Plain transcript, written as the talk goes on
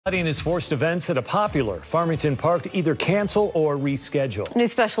Flooding has forced events at a popular Farmington park to either cancel or reschedule.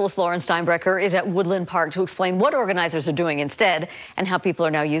 News specialist Lauren Steinbrecher is at Woodland Park to explain what organizers are doing instead and how people are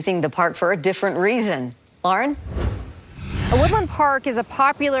now using the park for a different reason. Lauren? Woodland Park is a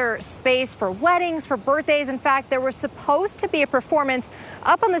popular space for weddings, for birthdays. In fact, there was supposed to be a performance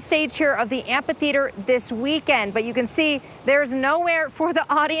up on the stage here of the amphitheater this weekend. But you can see there's nowhere for the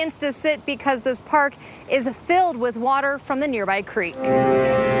audience to sit because this park is filled with water from the nearby creek.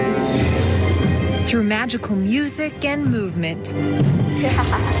 Through magical music and movement.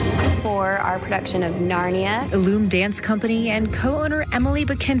 For our production of Narnia. Illume Dance Company and co-owner Emily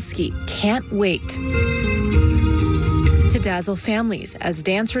Bakinski can't wait to dazzle families as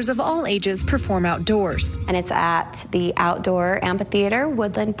dancers of all ages perform outdoors. And it's at the outdoor amphitheater,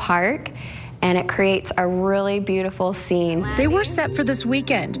 Woodland Park, and it creates a really beautiful scene. They were set for this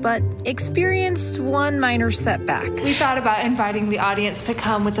weekend, but experienced one minor setback. We thought about inviting the audience to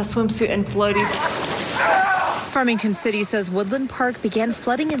come with a swimsuit and floaties. Farmington City says Woodland Park began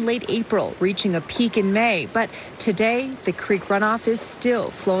flooding in late April, reaching a peak in May. But today, the creek runoff is still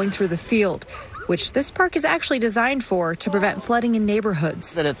flowing through the field, which this park is actually designed for to prevent flooding in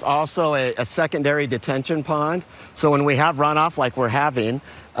neighborhoods. And it's also a secondary detention pond. So when we have runoff like we're having,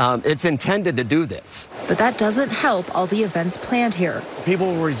 it's intended to do this. But that doesn't help all the events planned here. People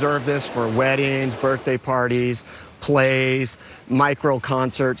will reserve this for weddings, birthday parties, plays, micro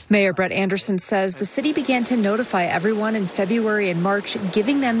concerts. Mayor Brett Anderson says the city began to notify everyone in February and March,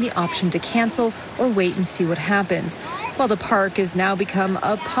 giving them the option to cancel or wait and see what happens. While the park has now become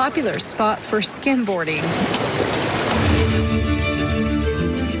a popular spot for skimboarding,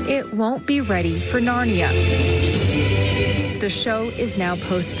 it won't be ready for Narnia. The show is now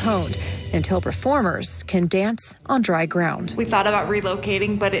postponed until performers can dance on dry ground. We thought about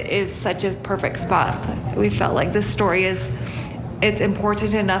relocating, but it is such a perfect spot. We felt like this story it's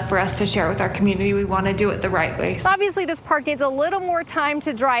important enough for us to share with our community. We want to do it the right way. Obviously, this park needs a little more time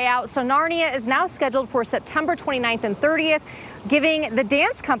to dry out, so Narnia is now scheduled for September 29th and 30th, giving the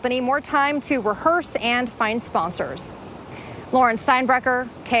dance company more time to rehearse and find sponsors. Lauren Steinbrecher,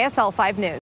 KSL 5 News.